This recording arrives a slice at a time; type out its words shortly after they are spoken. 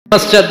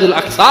মসজিদুল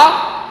আকসা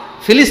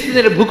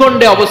ফিলিস্তিনের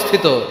ভূখণ্ডে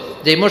অবস্থিত,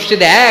 যে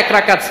মসজিদে 1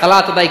 রাকাত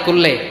সালাত আদায়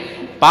করলে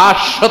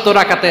 500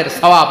 রাকাতের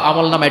সওয়াব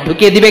আমলনামায়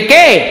ঢুকিয়ে দিবে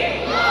কে?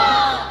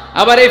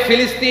 আবার এই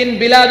ফিলিস্তিন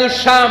বিলাদুশ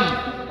শাম,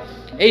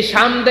 এই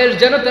শাম দেশ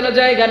যেন তেন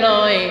জায়গা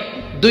নয়।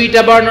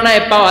 2টা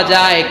বর্ণনায় পাওয়া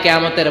যায়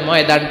কিয়ামতের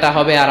ময়দানটা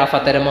হবে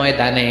আরাফাতের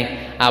ময়দানে,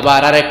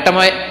 আবার আরেকটা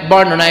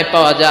বর্ণনায়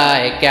পাওয়া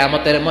যায়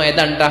কিয়ামতের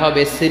ময়দানটা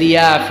হবে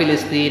সিরিয়া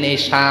ফিলিস্তিন এই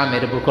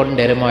শামের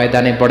ভূখণ্ডের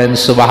ময়দানে। পড়েন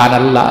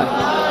সুবহানাল্লাহ।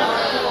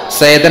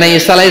 সাইয়েদনা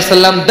ঈসা আলাইহিস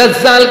সালাম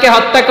দাজ্জালকে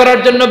হত্যা করার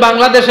জন্য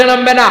বাংলাদেশে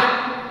নামবে না,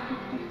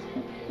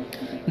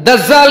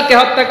 দাজ্জালকে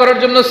হত্যা করার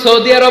জন্য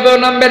সৌদি আরবেও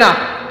নামবে না,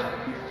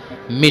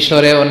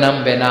 মিশরেও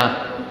নামবে না,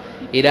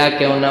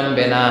 ইরাকেও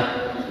নামবে না,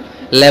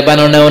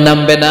 লেবাননেও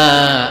নামবে না,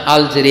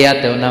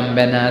 আলজেরিয়াতেও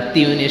নামবে না,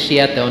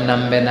 তিউনিসিয়াতেও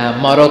নামবে না,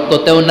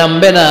 মরক্কোতেও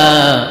নামবে না।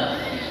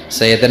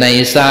 সাইয়েদনা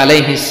ঈসা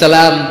আলাইহিস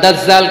সালাম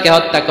দাজ্জালকে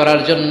হত্যা করার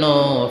জন্য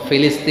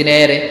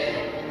ফিলিস্তিনের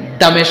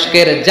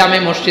দামেস্কের জামে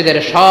মসজিদের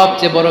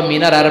সবচেয়ে বড়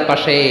মিনারার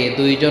পাশে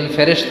 2 জন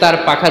ফেরেশতার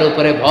পাখার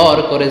উপরে ভর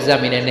করে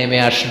জমিনে নেমে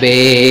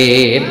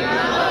আসবেন।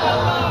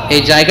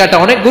 এই জায়গাটা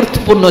অনেক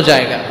গুরুত্বপূর্ণ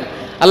জায়গা।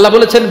 আল্লাহ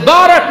বলেছেন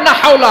বারাকনা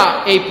হাওলা,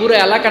 এই পুরো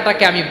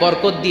এলাকাটাকে আমি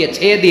বরকত দিয়ে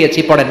ছেয়ে দিয়েছি।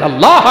 পড়েন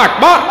আল্লাহু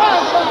আকবার।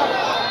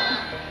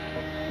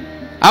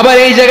 আবার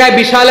এই জায়গায়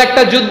বিশাল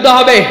একটা যুদ্ধ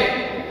হবে।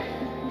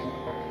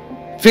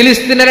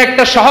 ফিলিস্তিনের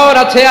একটা শহর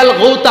আছে আল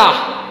গৌতা,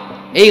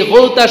 এই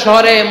গৌতা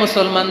শহরে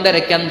মুসলমানদের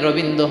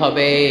কেন্দ্রবিন্দু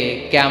হবে।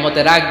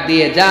 কিয়ামতের আগ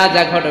দিয়ে যা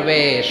যা ঘটবে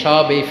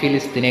সব এই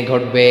ফিলিস্তিনে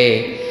ঘটবে।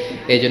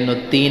 এই জন্য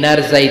তিন আর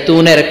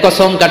জাইতুনের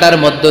কসম কাটার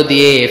মধ্য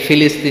দিয়ে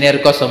ফিলিস্তিনের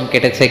কসম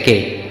কেটেছে কে?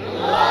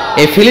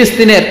 এই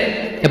ফিলিস্তিনের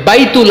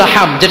বাইতুল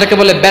হাম, যেটাকে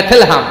বলে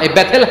বেথেলহাম, এই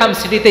বেথেলহাম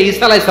সিটিতে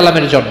ঈসা আলাইহিস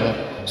সালামের জন্ম।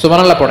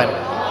 সুবহানাল্লাহ পড়েন।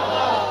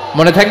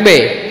 মনে থাকবে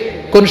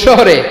কোন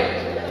শহরে?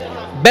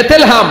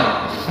 বেথেলহাম।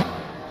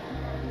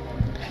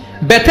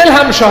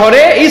 বেথেলহাম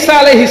শহরে ঈসা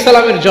আলাইহিস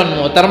সালামের জন্ম।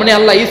 তার মানে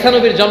আল্লাহ ঈসা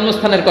নবীর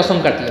জন্মস্থানের কসম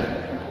কাটলেন।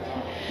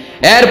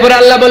 এরপর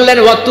আল্লাহ বললেন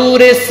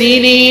ওয়াতুরে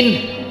সিনিন,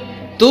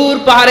 তুর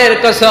পাহাড়ের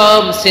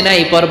কসম,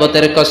 সিনাই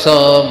পর্বতের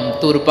কসম।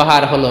 তুর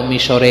পাহাড় হলো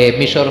মিশরে,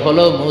 মিশর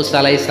হলো মুসা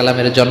আলাইহিস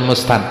সালামের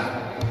জন্মস্থান।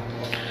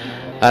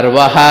 আর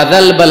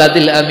ওয়াহাদাল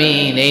বালাদিল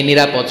আমিন, এই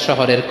নিরাপদ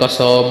শহরের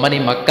কসম, মানে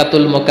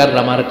মক্কাতুল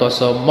মুকাররমার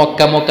কসম।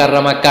 মক্কা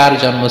মুকাররমা কার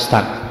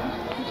জন্মস্থান?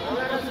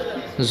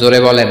 জোরে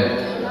বলেন,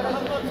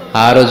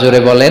 আরো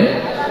জোরে বলেন।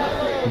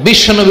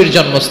 বিশ্বনবীর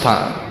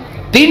জন্মস্থান।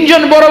 3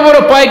 জন বড় বড়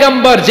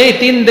পয়গাম্বর যেই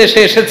 3 দেশে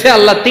এসেছে,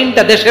 আল্লাহ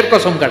 3টা দেশের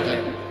কসম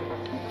কাটলেন।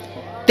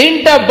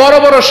 3টা বড়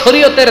বড়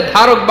শরীয়তের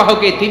ধারক বাহক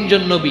এই 3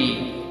 জন নবী,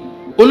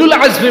 উলুল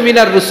আজমি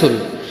মিনার রাসূল।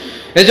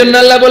 এজন্য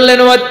আল্লাহ বললেন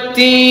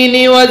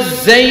ওয়াত্তিনি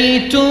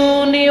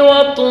ওয়াজ-যাইতুনি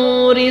ওয়া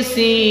তুরি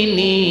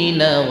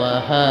সিনিনা ওয়া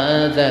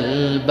হাযাল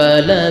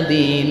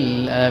বালাদিল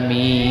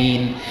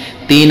আমিন।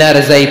 3 আর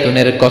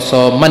জাইতুনের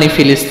কসম, মানে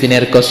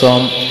ফিলিস্তিনের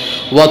কসম।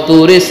 ওয়া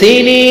তুরি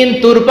সিনিন,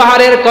 তুর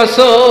পাহাড়ের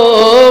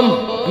কসম,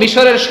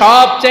 মিশরের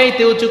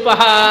সবচাইতে উঁচু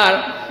পাহাড়,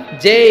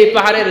 যেই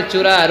পাহাড়ের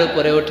চূড়ার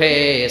উপরে উঠে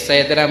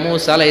সাইয়েদনা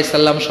মূসা আলাইহিস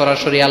সালাম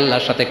সরাসরি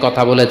আল্লাহর সাথে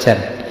কথা বলেছেন।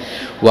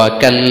 ওয়া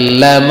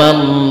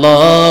কাল্লামাল্লাহু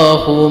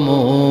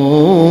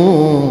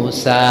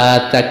মূসা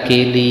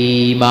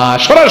তাকলিমা,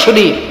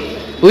 সরাসরি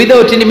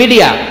without any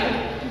media,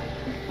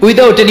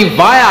 without any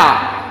ভায়া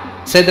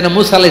সাইয়েদনা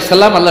মূসা আলাইহিস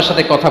সালাম আল্লাহর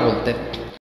সাথে কথা বলতেন।